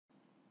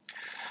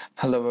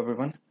Hello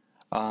everyone.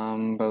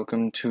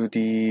 Welcome to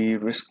the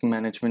risk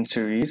management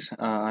series.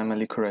 I'm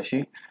Ali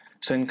Qureshi.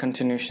 So in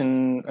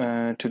continuation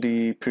to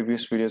the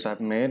previous videos I've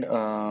made,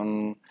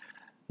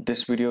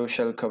 this video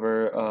shall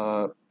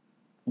cover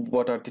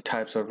what are the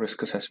types of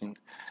risk assessment.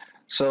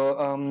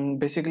 So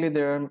basically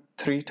there are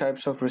three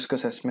types of risk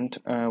assessment.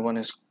 One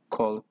is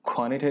called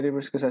quantitative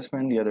risk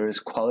assessment, the other is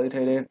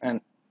qualitative,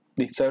 and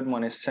the third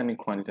one is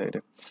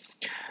semi-quantitative.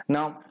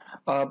 Now,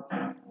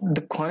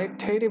 the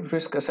quantitative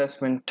risk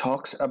assessment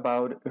talks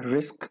about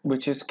risk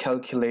which is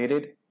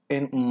calculated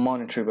in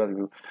monetary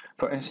value.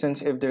 For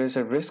instance, if there is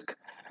a risk,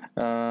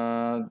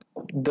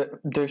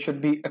 there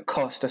should be a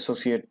cost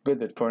associated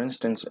with it. For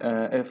instance,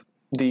 if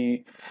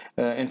the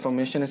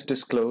information is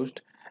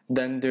disclosed,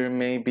 then there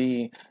may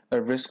be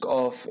a risk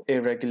of a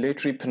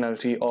regulatory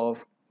penalty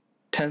of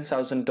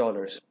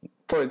 $10,000,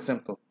 for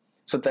example.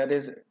 So that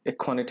is a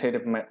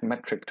quantitative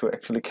metric to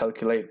actually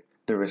calculate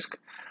the risk.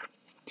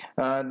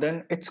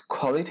 Then it's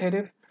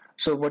qualitative.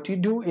 So what you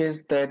do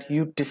is that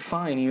you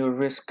define your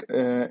risk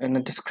in a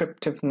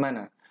descriptive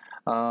manner.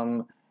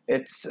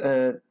 It's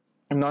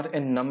not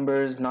in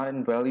numbers, not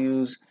in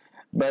values,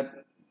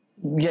 but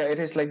yeah, it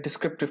is like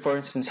descriptive. For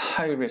instance,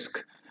 high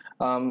risk.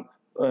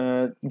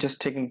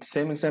 Just taking the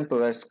same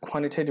example as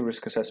quantitative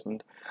risk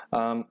assessment.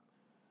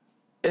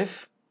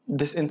 If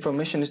this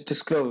information is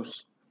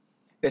disclosed,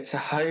 it's a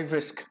high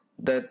risk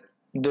that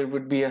there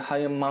would be a high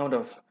amount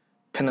of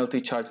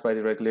penalty charged by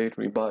the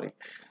regulatory body.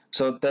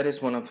 So that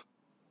is one of,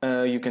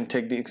 you can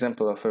take the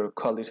example of a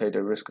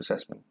qualitative risk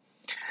assessment.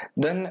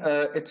 Then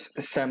it's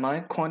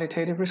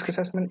semi-quantitative risk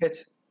assessment.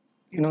 It's,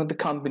 the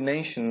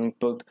combination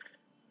both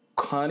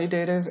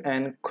quantitative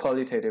and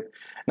qualitative.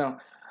 Now,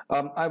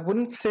 I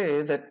wouldn't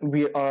say that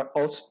we are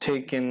also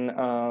taking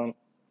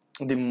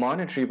the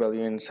monetary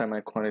value in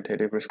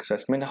semi-quantitative risk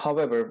assessment.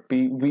 However,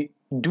 we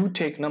do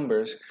take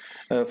numbers.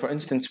 For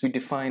instance, we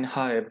define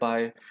high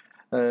by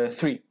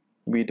 3.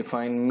 We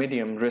define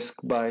medium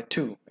risk by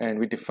 2, and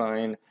we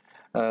define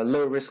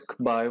low risk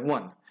by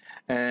 1,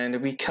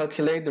 and we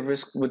calculate the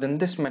risk within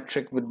this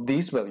metric with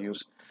these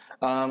values.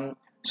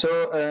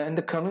 So in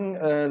the coming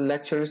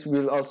lectures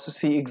we'll also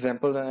see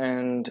example,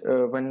 and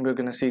when we're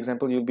going to see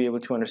example, you'll be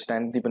able to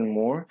understand even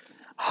more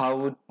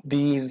how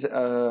these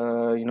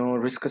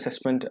risk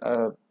assessment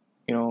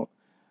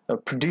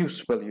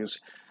produce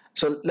values.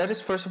 So let us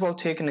first of all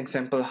take an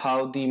example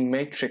how the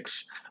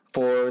matrix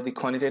for the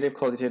quantitative,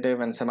 qualitative,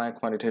 and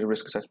semi-quantitative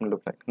risk assessment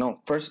look like. Now,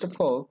 first of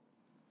all,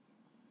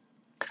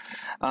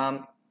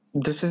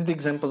 this is the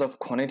example of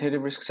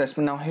quantitative risk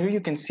assessment. Now here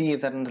you can see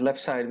that on the left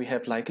side we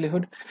have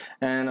likelihood,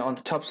 and on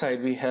the top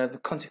side we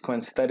have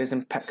consequence, that is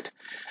impact.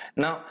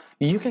 Now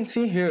you can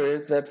see here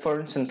that, for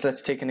instance,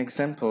 let's take an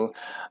example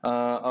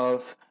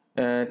of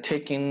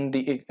taking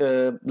the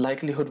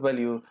likelihood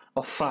value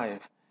of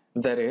 5,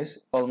 that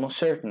is almost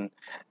certain,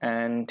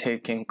 and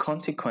taking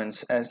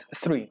consequence as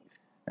 3,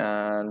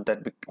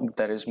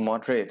 that is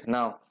moderate.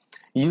 Now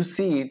you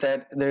see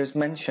that there's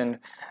mentioned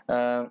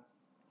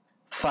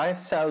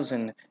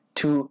 5,000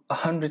 to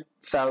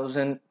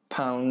 100,000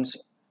 pounds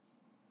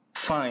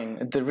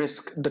fine,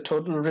 the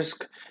total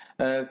risk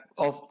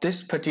of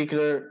this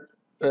particular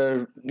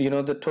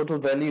the total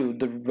value,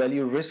 the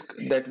value risk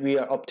that we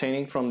are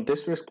obtaining from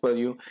this risk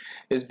value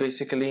is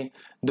basically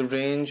the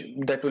range,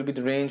 that will be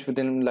the range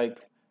within like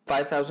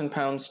 5,000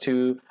 pounds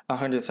to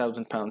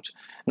 100,000 pounds.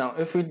 Now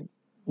if we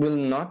will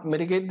not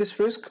mitigate this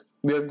risk,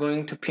 we are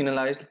going to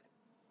penalize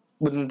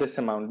within this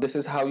amount. This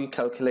is how you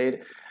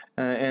calculate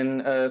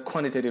in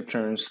quantitative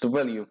terms the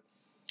value.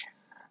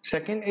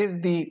 Second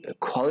is the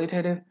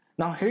qualitative.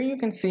 Now here you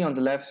can see on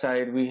the left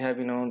side we have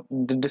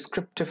the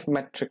descriptive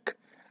metric.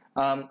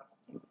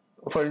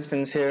 For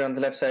instance, here on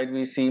the left side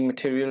we see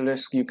material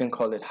risk. You can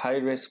call it high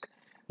risk,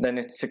 then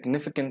it's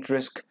significant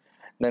risk,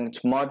 then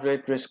it's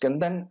moderate risk,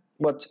 and then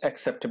what's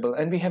acceptable,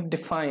 and we have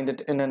defined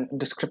it in a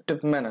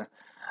descriptive manner.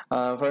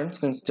 For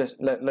instance, just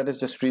let us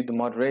just read the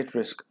moderate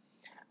risk.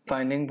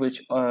 Findings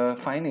which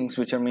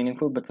are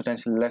meaningful but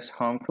potentially less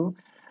harmful,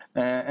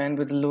 and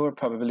with lower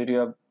probability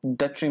of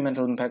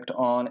detrimental impact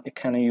on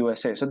economy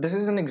USA. So this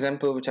is an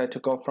example which I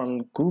took off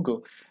from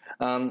Google.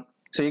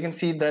 So you can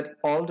see that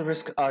all the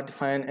risks are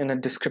defined in a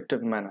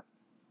descriptive manner.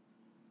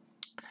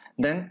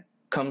 Then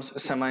comes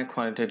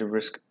semi-quantitative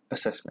risk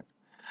assessment.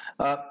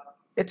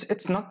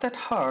 It's not that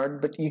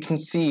hard, but you can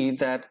see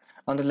that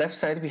on the left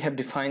side we have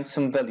defined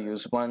some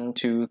values, 1,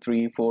 2,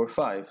 3, 4,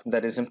 5,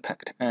 that is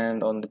impact,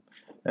 and on the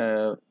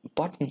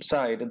bottom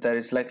side, that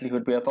is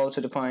likelihood, we have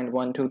also defined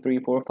 1, 2, 3,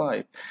 4,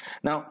 5.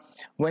 Now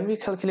when we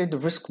calculate the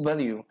risk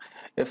value,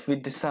 if we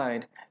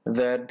decide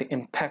that the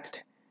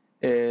impact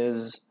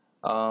is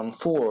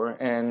 4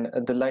 and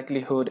the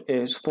likelihood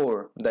is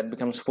 4, that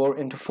becomes 4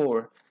 into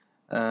 4,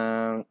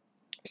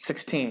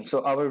 16.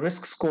 So our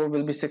risk score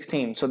will be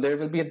 16. So there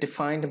will be a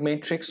defined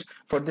matrix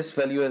for this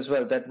value as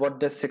well, that what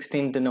does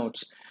 16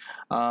 denotes,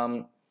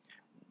 and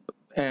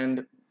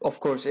of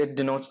course it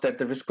denotes that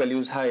the risk value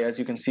is high, as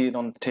you can see it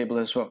on the table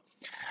as well.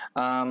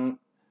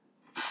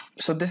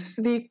 So this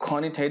is the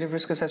quantitative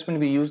risk assessment.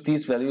 We use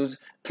these values.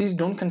 Please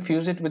don't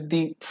confuse it with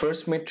the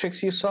first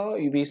matrix you saw.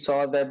 We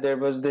saw that there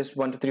was this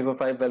 1 2 3 4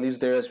 5 values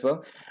there as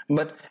well.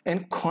 But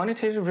in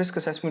quantitative risk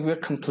assessment, we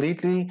are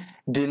completely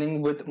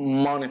dealing with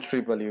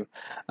monetary value,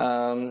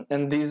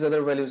 and these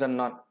other values are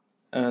not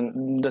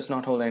does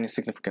not hold any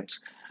significance.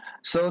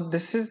 So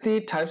this is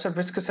the types of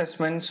risk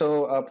assessment.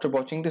 So after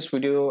watching this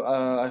video,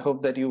 I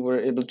hope that you were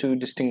able to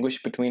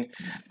distinguish between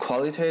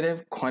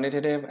qualitative,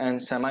 quantitative,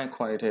 and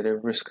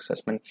semi-quantitative risk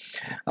assessment.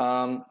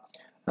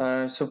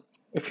 So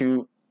if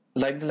you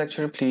like the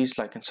lecture, please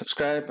like and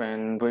subscribe,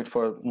 and wait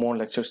for more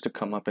lectures to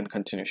come up in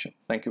continuation.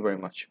 Thank you very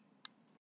much.